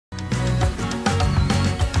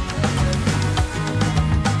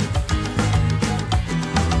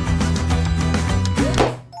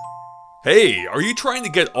Hey, are you trying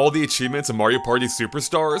to get all the achievements in Mario Party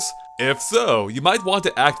Superstars? If so, you might want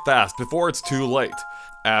to act fast before it's too late,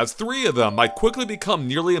 as 3 of them might quickly become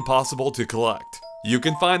nearly impossible to collect. You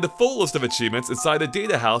can find the full list of achievements inside the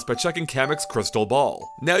data house by checking Kamek's crystal ball.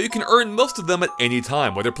 Now you can earn most of them at any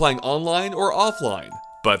time, whether playing online or offline.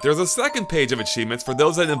 But there's a second page of achievements for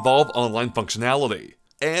those that involve online functionality.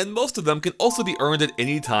 And most of them can also be earned at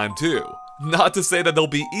any time too. Not to say that they'll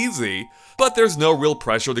be easy, but there's no real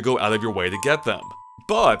pressure to go out of your way to get them.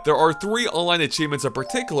 But there are 3 online achievements in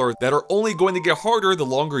particular that are only going to get harder the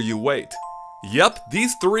longer you wait. Yep,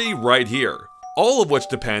 these 3 right here. All of which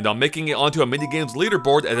depend on making it onto a minigame's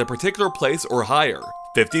leaderboard at a particular place or higher.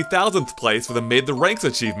 50,000th place for the Made the Ranks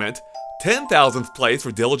achievement, 10,000th place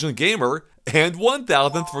for Diligent Gamer, and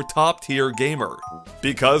 1,000th for Top Tier Gamer.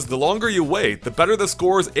 Because the longer you wait, the better the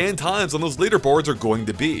scores and times on those leaderboards are going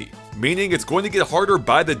to be. Meaning it's going to get harder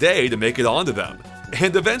by the day to make it onto them.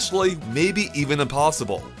 And eventually, maybe even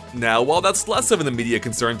impossible. Now, while that's less of an immediate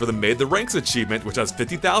concern for the Made the Ranks achievement, which has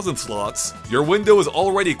 50,000 slots, your window is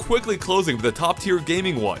already quickly closing for the Top Tier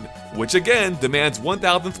Gaming one, which again demands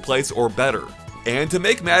 1,000th place or better. And to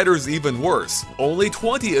make matters even worse, only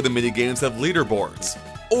 20 of the minigames have leaderboards.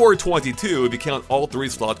 Or 22 if you count all 3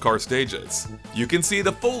 slot car stages. You can see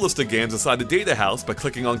the full list of games inside the data house by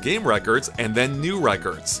clicking on Game Records and then New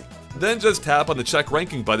Records. Then just tap on the check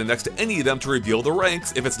ranking button next to any of them to reveal the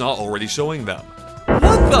ranks if it's not already showing them.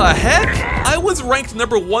 What the heck? I was ranked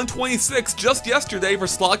number 126 just yesterday for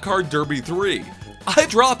Slot Car Derby 3. I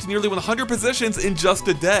dropped nearly 100 positions in just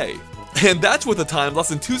a day. And that's with a time less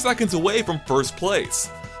than 2 seconds away from first place.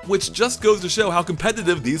 Which just goes to show how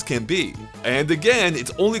competitive these can be. And again,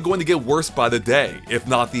 it's only going to get worse by the day, if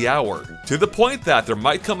not the hour. To the point that there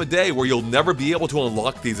might come a day where you'll never be able to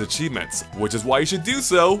unlock these achievements, which is why you should do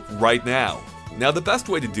so right now. Now the best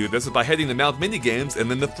way to do this is by heading to Mount Minigames and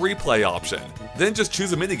then the free play option. Then just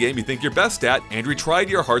choose a minigame you think you're best at and retry to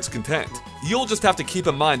your heart's content. You'll just have to keep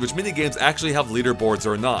in mind which minigames actually have leaderboards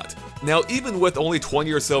or not. Now even with only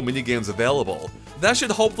 20 or so minigames available, that should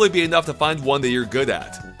hopefully be enough to find one that you're good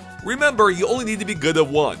at. Remember, you only need to be good at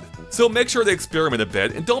one, so make sure to experiment a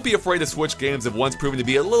bit and don't be afraid to switch games if one's proven to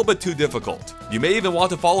be a little bit too difficult. You may even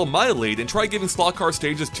want to follow my lead and try giving Slot Car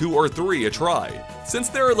Stages 2 or 3 a try, since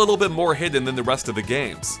they're a little bit more hidden than the rest of the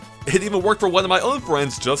games. It even worked for one of my own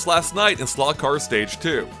friends just last night in Slot Car Stage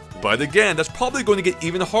 2. But again, that's probably going to get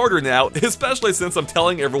even harder now, especially since I'm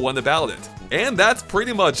telling everyone about it. And that's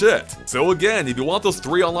pretty much it. So again, if you want those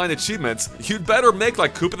 3 online achievements, you'd better make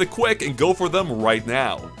like Koopa the Quick and go for them right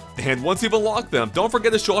now. And once you've unlocked them, don't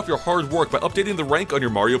forget to show off your hard work by updating the rank on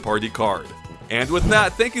your Mario Party card. And with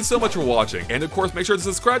that, thank you so much for watching, and of course make sure to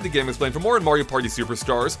subscribe to GameXplain for more on Mario Party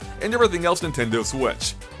Superstars and everything else Nintendo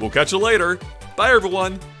Switch. We'll catch you later. Bye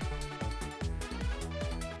everyone!